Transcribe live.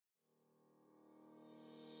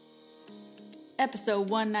Episode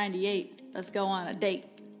 198. Let's go on a date.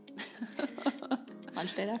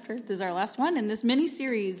 Lunch date after. This is our last one in this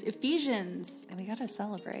mini-series, Ephesians. And we got to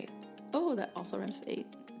celebrate. Oh, that also rhymes with 8.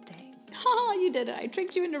 Dang. Ha, you did it. I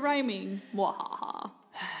tricked you into rhyming. Mwahaha.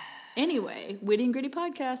 Anyway, Witty and Gritty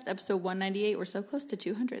Podcast, episode 198. We're so close to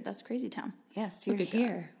 200. That's crazy town. Yes, you're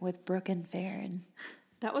here with Brooke and Farron.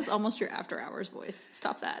 That was almost your after hours voice.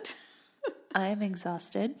 Stop that. I'm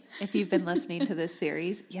exhausted. If you've been listening to this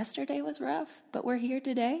series, yesterday was rough, but we're here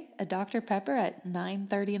today. A Dr. Pepper at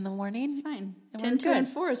 9:30 in the morning. It's fine. And 10, we're 2, good. and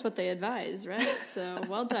 4 is what they advise, right? So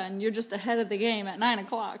well done. You're just ahead of the game at 9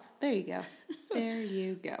 o'clock. There you go. There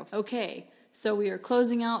you go. Okay, so we are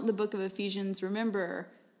closing out the book of Ephesians. Remember,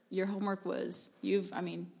 your homework was, you've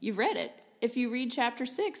read it. If you read chapter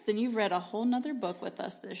 6, then you've read a whole nother book with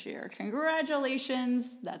us this year.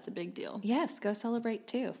 Congratulations. That's a big deal. Yes, go celebrate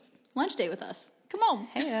too. Lunch date with us. Come on.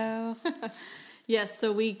 Heyo. Yes,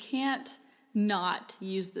 so we can't not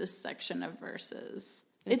use this section of verses.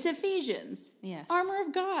 It's Ephesians. Yes. Armor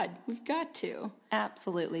of God. We've got to.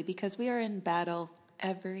 Absolutely, because we are in battle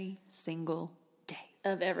every single day.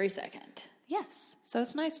 Of every second. Yes. So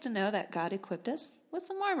it's nice to know that God equipped us with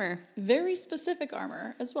some armor. Very specific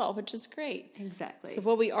armor as well, which is great. Exactly. So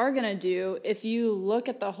what we are going to do, if you look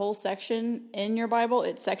at the whole section in your Bible,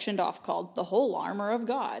 it's sectioned off called the whole armor of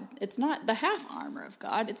God. It's not the half armor of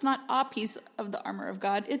God. It's not a piece of the armor of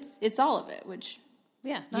God. It's all of it, which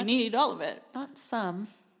yeah, you need all of it. Not some.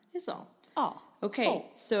 It's all. All. Okay,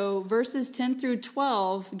 Whole. so verses 10 through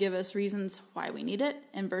 12 give us reasons why we need it.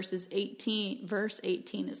 And verse 18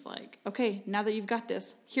 is like, okay, now that you've got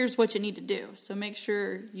this, here's what you need to do. So make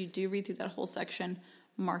sure you do read through that whole section,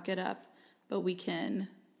 mark it up, but we'll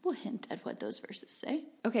hint at what those verses say.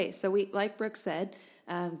 Okay, so we, like Brooke said,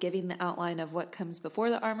 giving the outline of what comes before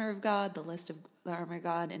the armor of God, the list of the armor of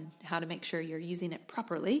God, and how to make sure you're using it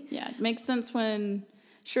properly. Yeah, it makes sense when,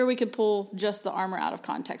 sure, we could pull just the armor out of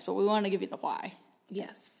context, but we want to give you the why.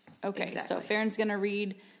 Yes. Okay, exactly. So Farron's going to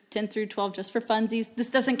read 10 through 12 just for funsies. This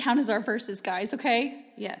doesn't count as our verses, guys, okay?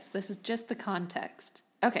 Yes, this is just the context.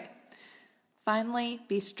 Okay. Finally,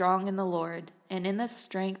 be strong in the Lord, and in the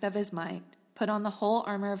strength of his might, put on the whole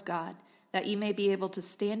armor of God, that you may be able to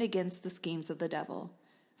stand against the schemes of the devil.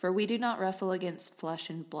 For we do not wrestle against flesh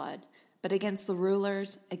and blood, but against the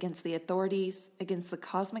rulers, against the authorities, against the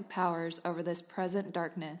cosmic powers over this present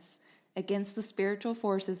darkness, against the spiritual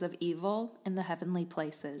forces of evil in the heavenly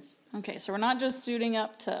places. Okay, so we're not just suiting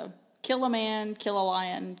up to kill a man, kill a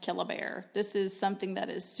lion, kill a bear. This is something that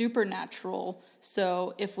is supernatural.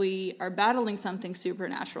 So if we are battling something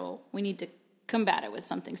supernatural, we need to combat it with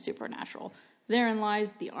something supernatural. Therein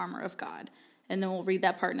lies the armor of God. And then we'll read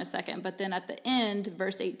that part in a second. But then at the end,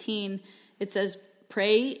 verse 18, it says,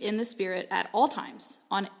 pray in the Spirit at all times,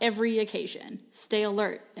 on every occasion. Stay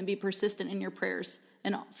alert and be persistent in your prayers,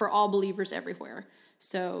 and for all believers everywhere.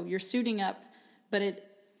 So you're suiting up, but it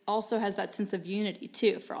also has that sense of unity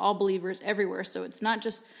too, for all believers everywhere. So it's not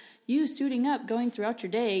just you suiting up going throughout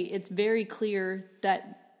your day. It's very clear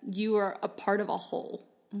that you are a part of a whole.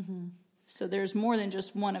 Mm-hmm. So there's more than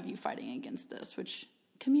just one of you fighting against this, which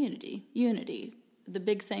community, unity, the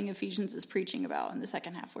big thing Ephesians is preaching about in the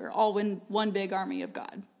second half. We're all one big army of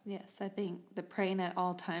God. Yes, I think the praying at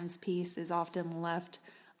all times piece is often left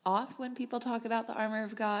off when people talk about the armor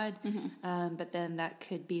of God, but then that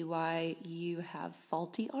could be why you have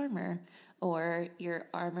faulty armor, or your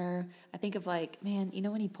armor. I think of like, man, you know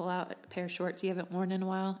when you pull out a pair of shorts you haven't worn in a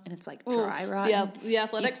while and it's like dry rotten? Yeah, the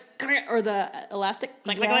athletics or the elastic.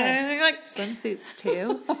 Yes. Swimsuits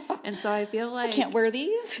too. And so I feel like I can't wear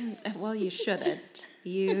these. Well, you shouldn't.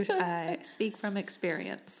 You speak from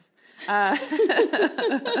experience. Those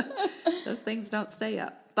things don't stay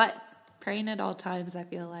up. But praying at all times, I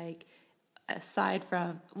feel like, aside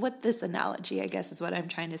from what this analogy, I guess is what I'm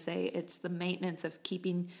trying to say, it's the maintenance of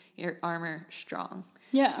keeping your armor strong.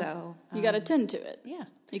 Yeah. So you got to tend to it. Yeah.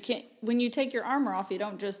 You can't, when you take your armor off, you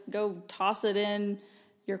don't just go toss it in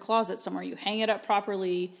your closet somewhere. You hang it up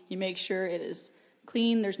properly. You make sure it is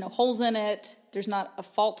clean. There's no holes in it. There's not a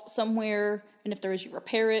fault somewhere. And if there is, you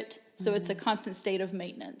repair it. So it's a constant state of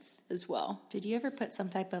maintenance as well. Did you ever put some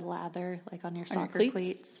type of lather, like on your soccer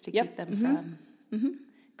cleats to Yep. keep them from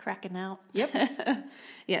cracking out? Yep.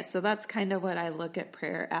 Yeah, so that's kind of what I look at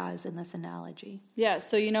prayer as in this analogy. Yeah,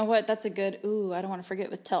 so you know what? That's a good, I don't want to forget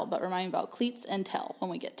with tell, but remind me about cleats and tell when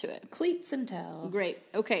we get to it. Cleats and tell. Great.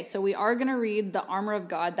 Okay, so we are going to read the armor of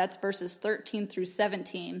God. That's verses 13 through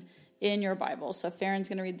 17 in your Bible. So Farron's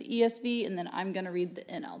going to read the ESV, and then I'm going to read the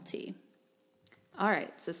NLT. All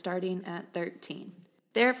right, so starting at 13.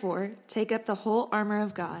 Therefore, take up the whole armor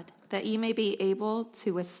of God, that ye may be able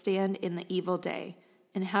to withstand in the evil day,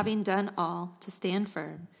 and having done all, to stand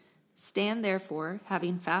firm. Stand therefore,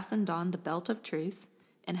 having fastened on the belt of truth,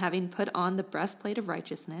 and having put on the breastplate of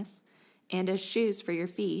righteousness, and as shoes for your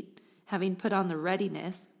feet, having put on the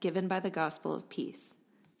readiness given by the gospel of peace.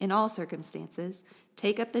 In all circumstances,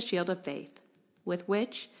 take up the shield of faith, with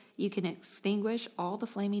which you can extinguish all the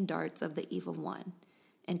flaming darts of the evil one,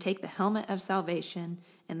 and take the helmet of salvation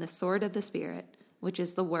and the sword of the Spirit, which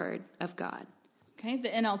is the word of God. Okay, the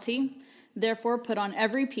NLT. Therefore, put on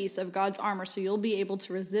every piece of God's armor so you'll be able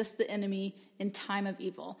to resist the enemy in time of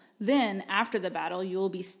evil. Then, after the battle, you will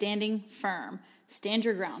be standing firm. Stand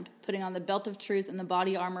your ground, putting on the belt of truth and the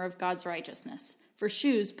body armor of God's righteousness. For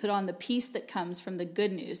shoes, put on the peace that comes from the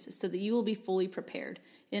good news so that you will be fully prepared.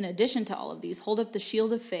 In addition to all of these, hold up the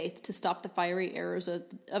shield of faith to stop the fiery arrows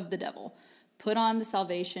of the devil. Put on the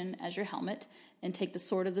salvation as your helmet and take the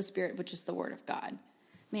sword of the Spirit, which is the word of God.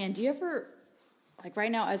 Man, do you ever... Like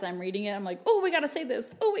right now, as I'm reading it, I'm like, oh, we got to say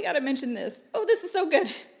this. Oh, we got to mention this. Oh, this is so good.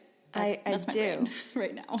 That's my do.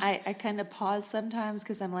 Right now. I kind of pause sometimes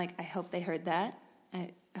because I'm like, I hope they heard that.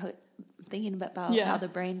 I'm thinking about how the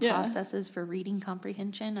brain processes for reading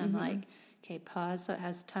comprehension. I'm like, okay, pause so it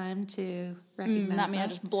has time to recognize Not me, I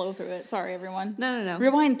just blow through it. Sorry, everyone. No.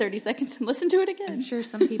 Rewind 30 seconds and listen to it again. I'm sure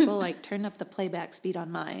some people like turn up the playback speed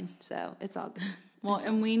on mine, so it's all good. Well,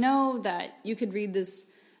 and we know that you could read this.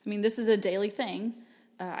 I mean, this is a daily thing.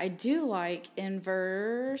 I do like in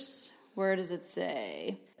verse, where does it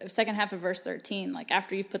say? Second half of verse 13, like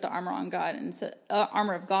after you've put the armor on God and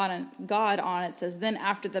armor of God on, it says, then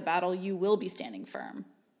after the battle you will be standing firm.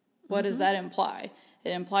 What does that imply? It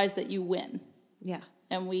implies that you win. Yeah.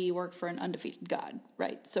 And we work for an undefeated God,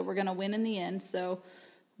 right? So we're going to win in the end. So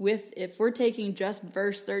if we're taking just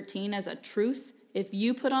verse 13 as a truth, if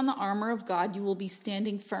you put on the armor of God, you will be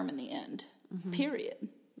standing firm in the end. Period.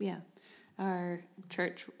 Yeah. Our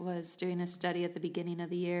church was doing a study at the beginning of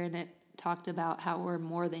the year, and it talked about how we're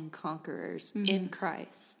more than conquerors in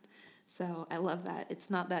Christ. So I love that. It's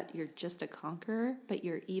not that you're just a conqueror, but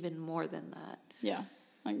you're even more than that. Yeah.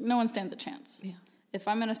 Like no one stands a chance. Yeah. If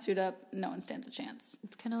I'm going to suit up, no one stands a chance.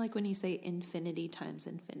 It's kind of like when you say infinity times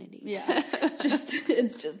infinity. Yeah.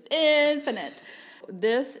 It's just infinite.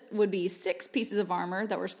 This would be 6 pieces of armor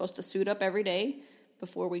that we're supposed to suit up every day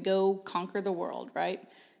before we go conquer the world, right?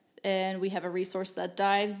 And we have a resource that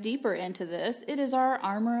dives deeper into this. It is our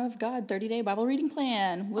Armor of God 30-day Bible reading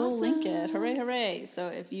plan. We'll link it. Hooray, hooray. So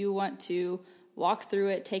if you want to walk through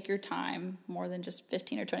it, take your time, more than just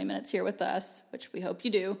 15 or 20 minutes here with us, which we hope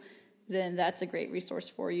you do, then that's a great resource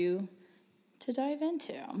for you to dive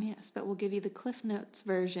into. Yes, but we'll give you the Cliff Notes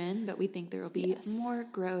version, but we think there will be more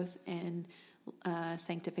growth and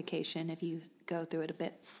sanctification if you go through it a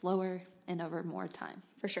bit slower and over more time.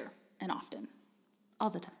 For sure. And often.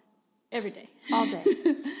 All the time. Every day. All day.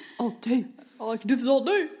 All day. Oh, I can do this all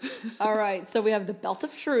day. All right. So we have the belt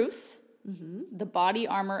of truth, the body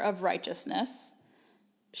armor of righteousness,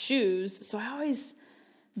 shoes. So I always,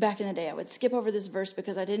 back in the day, I would skip over this verse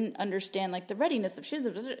because I didn't understand like the readiness of shoes.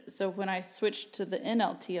 So when I switched to the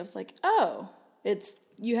NLT, I was like, oh,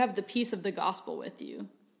 you have the peace of the gospel with you.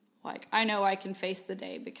 Like, I know I can face the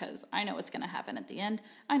day because I know what's going to happen at the end.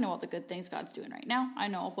 I know all the good things God's doing right now. I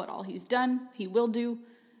know what all he's done, he will do,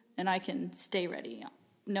 and I can stay ready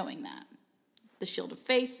knowing that. The shield of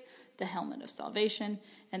faith, the helmet of salvation,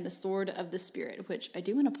 and the sword of the Spirit, which I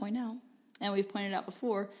do want to point out, and we've pointed out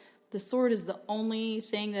before, the sword is the only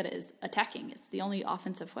thing that is attacking. It's the only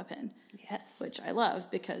offensive weapon. Yes. Which I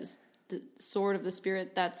love because the sword of the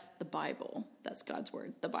Spirit, that's the Bible. That's God's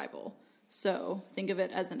word, the Bible. So think of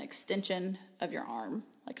it as an extension of your arm,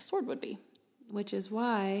 like a sword would be. Which is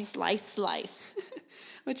why... Slice.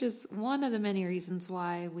 Which is one of the many reasons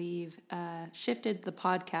why we've shifted the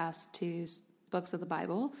podcast to books of the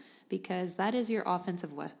Bible, because that is your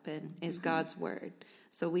offensive weapon, is God's word.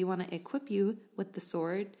 So we want to equip you with the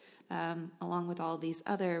sword, along with all these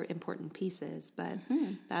other important pieces. But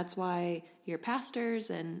that's why your pastors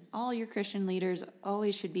and all your Christian leaders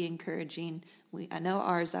always should be encouraging, I know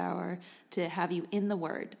ours are, to have you in the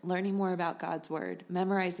Word, learning more about God's Word,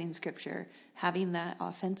 memorizing Scripture, having that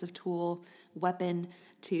offensive tool, weapon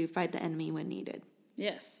to fight the enemy when needed.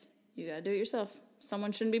 Yes, you got to do it yourself.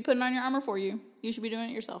 Someone shouldn't be putting on your armor for you. You should be doing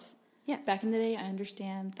it yourself. Yes. Back in the day, I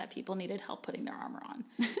understand that people needed help putting their armor on.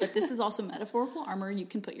 But this is also metaphorical armor. You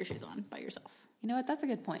can put your shoes on by yourself. You know what? That's a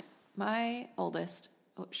good point. My oldest,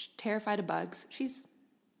 terrified of bugs. She's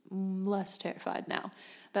less terrified now.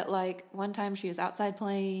 But like one time she was outside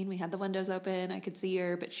playing. We had the windows open. I could see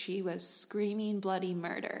her, but she was screaming bloody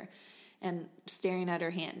murder and staring at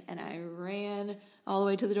her hand. And I ran all the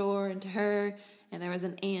way to the door and to her. And there was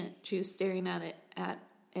an ant. She was staring at it at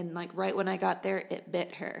And like right when I got there, it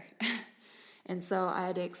bit her. And so I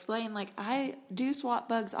had to explain, like, I do swat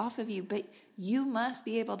bugs off of you, but you must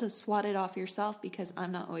be able to swat it off yourself because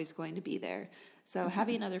I'm not always going to be there. So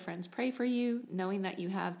having other friends pray for you, knowing that you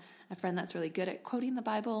have a friend that's really good at quoting the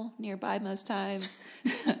Bible nearby most times,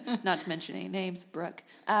 not to mention any names, Brooke.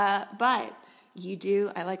 But you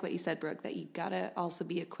do, I like what you said, Brooke, that you got to also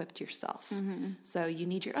be equipped yourself. Mm-hmm. So you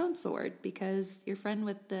need your own sword because your friend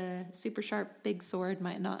with the super sharp big sword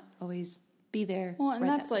might not always be there. Well, and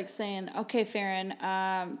that's like saying, okay, Farron,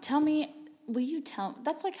 that's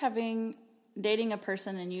like dating a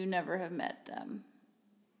person and you never have met them.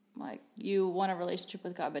 Like, you want a relationship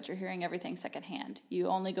with God, but you're hearing everything secondhand. You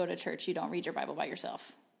only go to church. You don't read your Bible by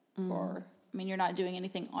yourself. You're not doing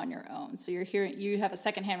anything on your own. So you have a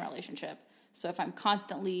secondhand relationship. So if I'm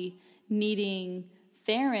constantly needing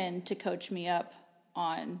Farron to coach me up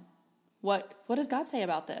on what does God say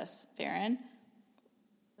about this, Farron?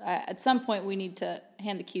 At some point, we need to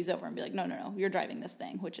hand the keys over and be like, no, you're driving this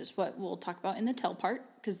thing, which is what we'll talk about in the tell part,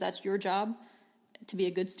 because that's your job, to be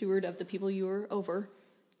a good steward of the people you are over.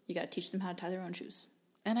 You got to teach them how to tie their own shoes.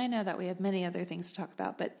 And I know that we have many other things to talk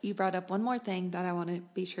about, but you brought up one more thing that I want to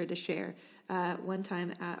be sure to share. One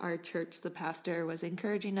time at our church, the pastor was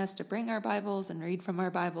encouraging us to bring our Bibles and read from our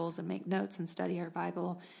Bibles and make notes and study our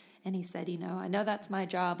Bible. And he said, I know that's my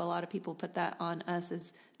job. A lot of people put that on us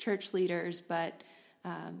as church leaders, but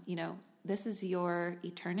this is your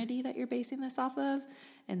eternity that you're basing this off of.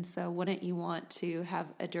 And so wouldn't you want to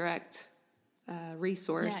have a direct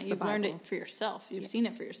resource? Yeah, you've learned it for yourself. You've seen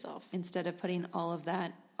it for yourself. Instead of putting all of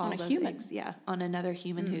that, all on those human. things, on another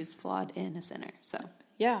human who's flawed and a sinner. So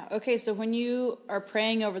yeah, okay, so when you are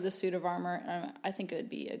praying over the suit of armor, I think it would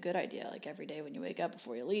be a good idea, like every day when you wake up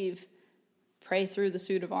before you leave, pray through the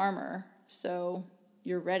suit of armor so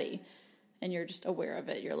you're ready. And you're just aware of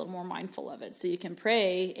it. You're a little more mindful of it. So you can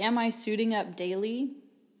pray, am I suiting up daily?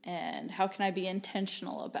 And how can I be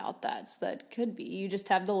intentional about that? So that could be, you just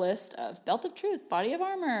have the list of belt of truth, body of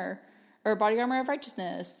armor, or body armor of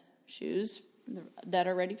righteousness, shoes that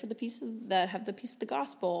are ready for that have the peace of the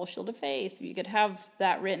gospel, shield of faith. You could have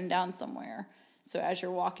that written down somewhere. So as you're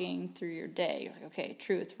walking through your day, you're like, okay,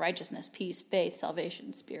 truth, righteousness, peace, faith,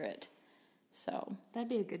 salvation, spirit. So that'd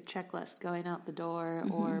be a good checklist going out the door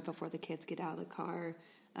or before the kids get out of the car.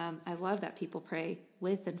 I love that people pray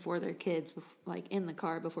with and for their kids, like in the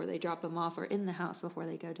car before they drop them off or in the house before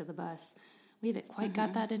they go to the bus. We haven't quite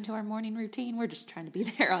got that into our morning routine. We're just trying to be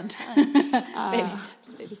there on time.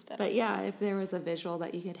 Baby steps. But yeah, if there was a visual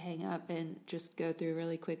that you could hang up and just go through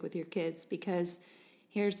really quick with your kids, because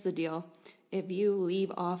here's the deal. If you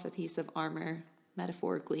leave off a piece of armor,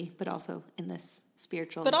 metaphorically, but also in this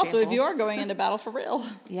spiritual But example, also if you are going into battle for real.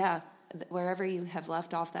 Yeah, wherever you have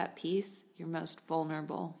left off that piece, you're most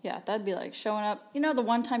vulnerable. Yeah, that'd be like showing up. The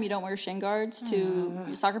one time you don't wear shin guards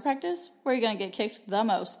to soccer practice, where you're going to get kicked the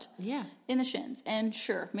most? Yeah. In the shins. And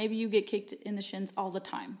sure, maybe you get kicked in the shins all the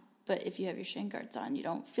time. But if you have your shin guards on, you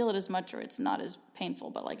don't feel it as much or it's not as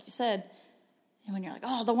painful. But like you said, when you're like,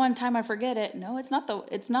 oh, the one time I forget it. No, it's not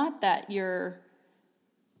that you're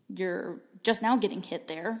just now getting hit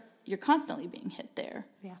there. You're constantly being hit there.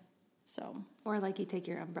 Yeah. So. Or like you take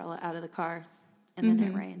your umbrella out of the car and then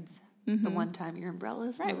it rains. The one time your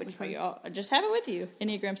umbrella's right, which way you just have it with you.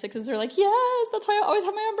 Enneagram 6s are like, yes, that's why I always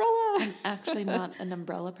have my umbrella. I'm actually not an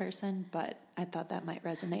umbrella person, but I thought that might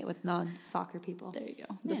resonate with non-soccer people. There you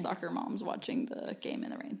go. The soccer moms watching the game in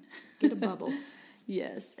the rain. Get a bubble.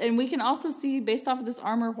 Yes. And we can also see, based off of this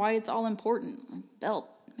armor, why it's all important. Belt.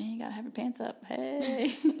 Man, you gotta have your pants up.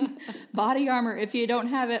 Hey. Body armor. If you don't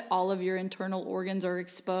have it, all of your internal organs are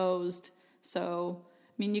exposed. So,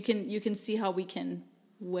 you can see how we can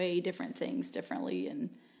weigh different things differently and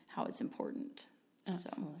how it's important.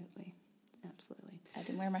 Absolutely. Absolutely. I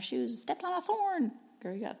didn't wear my shoes. Stepped on a thorn.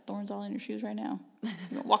 Girl, you got thorns all in your shoes right now.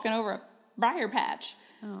 You're walking over a briar patch.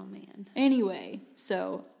 Oh, man. Anyway,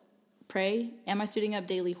 so pray. Am I suiting up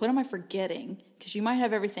daily? What am I forgetting? Because you might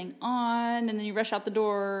have everything on, and then you rush out the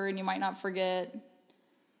door, and you might not forget.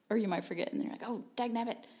 Or you might forget, and then you're like, oh,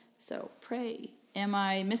 dagnabbit. So pray. Am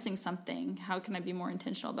I missing something? How can I be more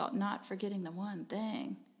intentional about not forgetting the one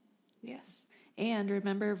thing? Yes. And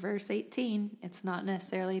remember verse 18, it's not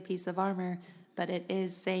necessarily a piece of armor, but it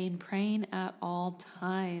is saying praying at all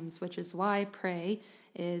times, which is why pray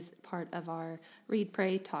is part of our read,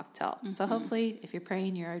 pray, talk, tell. So hopefully if you're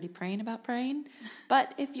praying, you're already praying about praying.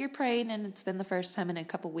 But if you're praying and it's been the first time in a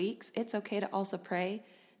couple weeks, it's okay to also pray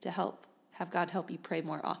to have God help you pray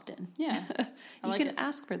more often. Yeah. You can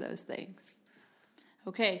ask for those things.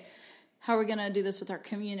 Okay, how are we going to do this with our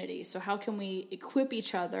community? So how can we equip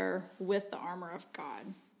each other with the armor of God?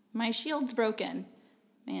 My shield's broken.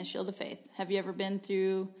 man, shield of faith. Have you ever been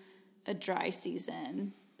through a dry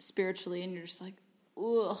season spiritually and you're just like,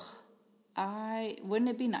 ugh, wouldn't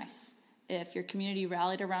it be nice if your community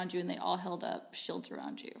rallied around you and they all held up shields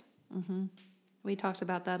around you? Mm-hmm. We talked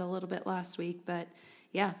about that a little bit last week, but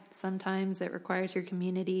yeah, sometimes it requires your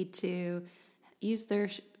community to use their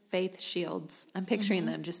faith shields. I'm picturing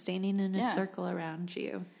them just standing in a circle around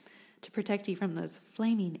you to protect you from those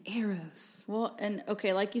flaming arrows. Well, and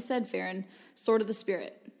okay, like you said, Farron, sword of the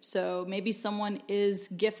Spirit. So maybe someone is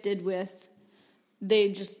gifted with,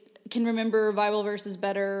 they just can remember Bible verses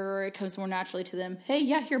better, or it comes more naturally to them. Hey,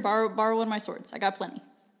 yeah, here, borrow one of my swords. I got plenty.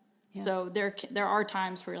 Yeah. So there are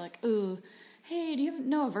times where you're like, ooh, hey, do you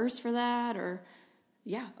know a verse for that? Or,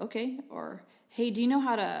 yeah, okay. Or, hey, do you know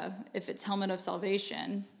how to, if it's helmet of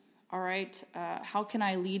salvation, all right, how can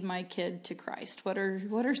I lead my kid to Christ? What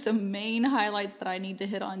are some main highlights that I need to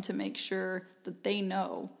hit on to make sure that they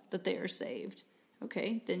know that they are saved?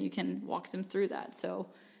 Okay, then you can walk them through that. So,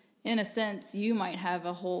 in a sense, you might have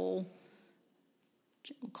a whole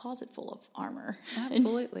closet full of armor.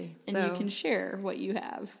 Absolutely. And you can share what you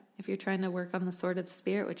have. If you're trying to work on the sword of the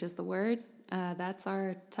Spirit, which is the word, that's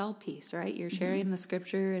our tell piece, right? You're sharing the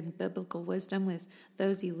scripture and biblical wisdom with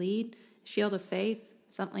those you lead. Shield of faith.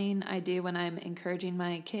 Something I do when I'm encouraging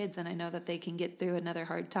my kids and I know that they can get through another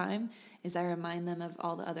hard time is I remind them of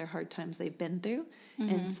all the other hard times they've been through.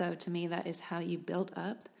 And so to me, that is how you build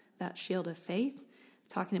up that shield of faith.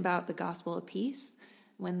 Talking about the gospel of peace.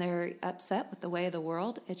 When they're upset with the way of the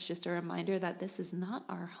world, it's just a reminder that this is not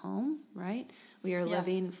our home, right? We are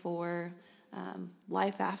living for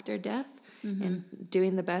life after death and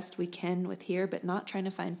doing the best we can with here, but not trying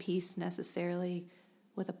to find peace necessarily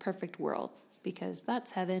with a perfect world. Because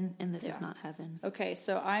that's heaven, and this is not heaven. Okay,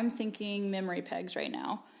 so I'm thinking memory pegs right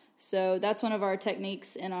now. So that's one of our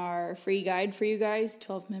techniques in our free guide for you guys,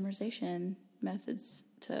 12 memorization methods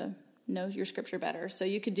to know your scripture better. So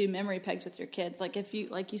you could do memory pegs with your kids. Like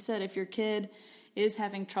you said, if your kid is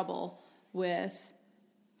having trouble with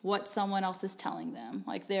what someone else is telling them,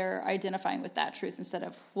 like they're identifying with that truth instead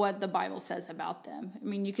of what the Bible says about them. I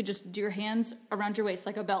mean, you could just do your hands around your waist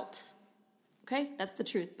like a belt. Okay, that's the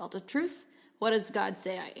truth, belt of truth. What does God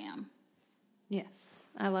say I am? Yes,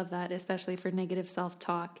 I love that, especially for negative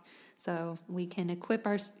self-talk. So we can equip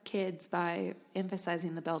our kids by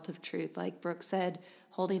emphasizing the belt of truth. Like Brooke said,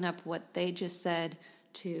 holding up what they just said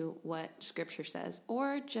to what Scripture says.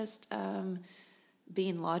 Or just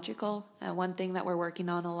being logical. One thing that we're working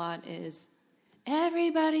on a lot is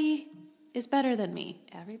everybody is better than me.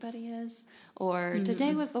 Everybody is. Or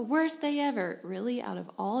today was the worst day ever. Really, out of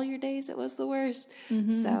all your days, it was the worst.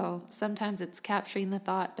 So sometimes it's capturing the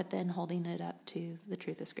thought, but then holding it up to the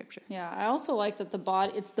truth of Scripture. Yeah, I also like that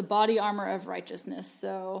it's the body armor of righteousness.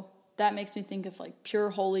 So that makes me think of like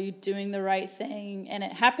pure, holy, doing the right thing. And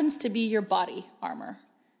it happens to be your body armor.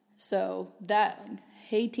 So that,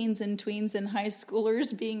 hey, teens and tweens and high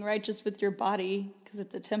schoolers, being righteous with your body, because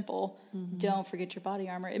it's a temple, don't forget your body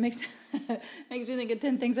armor. It makes me think of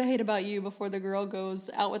 10 things I hate about you before the girl goes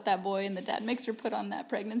out with that boy and the dad makes her put on that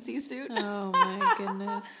pregnancy suit. Oh, my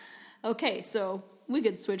goodness. Okay, so we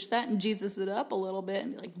could switch that and Jesus it up a little bit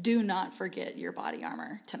and be like, do not forget your body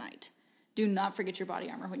armor tonight. Do not forget your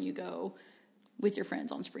body armor when you go with your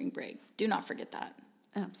friends on spring break. Do not forget that.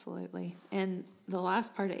 Absolutely. And the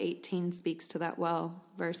last part of 18 speaks to that well,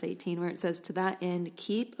 verse 18, where it says, to that end,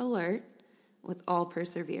 keep alert with all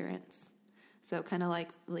perseverance. So kind of like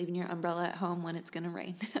leaving your umbrella at home when it's going to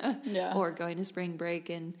rain. Or going to spring break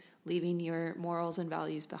and leaving your morals and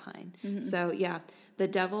values behind. So, yeah, the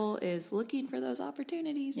devil is looking for those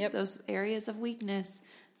opportunities, those areas of weakness.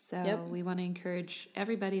 So we want to encourage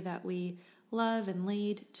everybody that we love and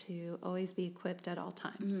lead to always be equipped at all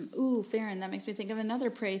times. Ooh, Farron, that makes me think of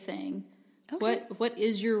another pray thing. Okay. What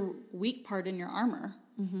is your weak part in your armor?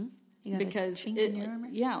 Because chink in your armor?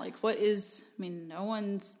 Yeah, like what is? I mean, no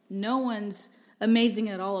one's amazing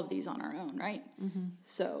at all of these on our own, right?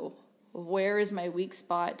 So where is my weak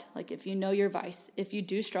spot? Like if you know your vice, if you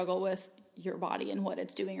do struggle with your body and what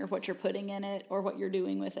it's doing or what you're putting in it or what you're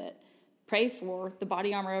doing with it, pray for the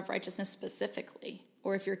body armor of righteousness specifically.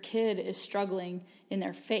 Or if your kid is struggling in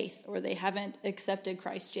their faith or they haven't accepted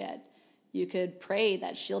Christ yet, you could pray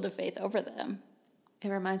that shield of faith over them. It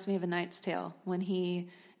reminds me of A Knight's Tale when he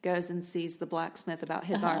goes and sees the blacksmith about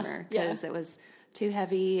his armor because it was too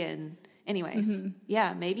heavy. And anyways,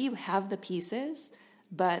 maybe you have the pieces,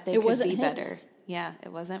 but they could be better. Yeah,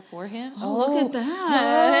 it wasn't for him. Oh, look at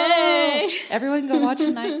that. Hey! Everyone go watch A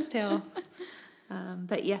Knight's Tale.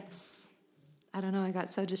 But yes, I don't know. I got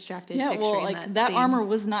so distracted. Yeah, well, like that scene. armor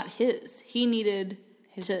was not his. He needed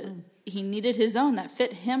he needed his own that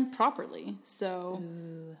fit him properly. So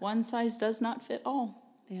one size does not fit all.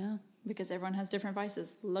 Yeah. Because everyone has different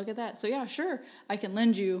vices. Look at that. So yeah, sure, I can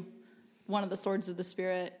lend you one of the swords of the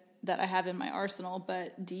Spirit that I have in my arsenal,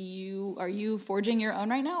 but are you forging your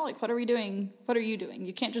own right now? Like, what are we doing? What are you doing?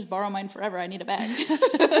 You can't just borrow mine forever. I need a bag.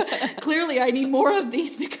 Clearly, I need more of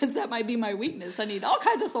these because that might be my weakness. I need all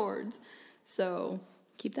kinds of swords. So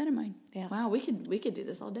keep that in mind. Yeah. Wow, we could do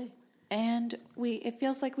this all day. And it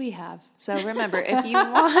feels like we have. So remember, if you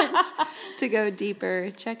want to go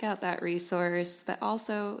deeper, check out that resource, but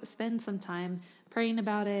also spend some time praying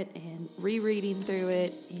about it and rereading through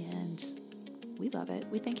it. And we love it.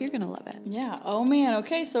 We think you're going to love it. Yeah. Oh, man.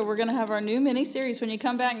 Okay, so we're going to have our new mini-series when you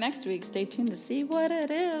come back next week. Stay tuned to see what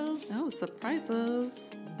it is. Oh, surprises.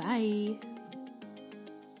 Bye.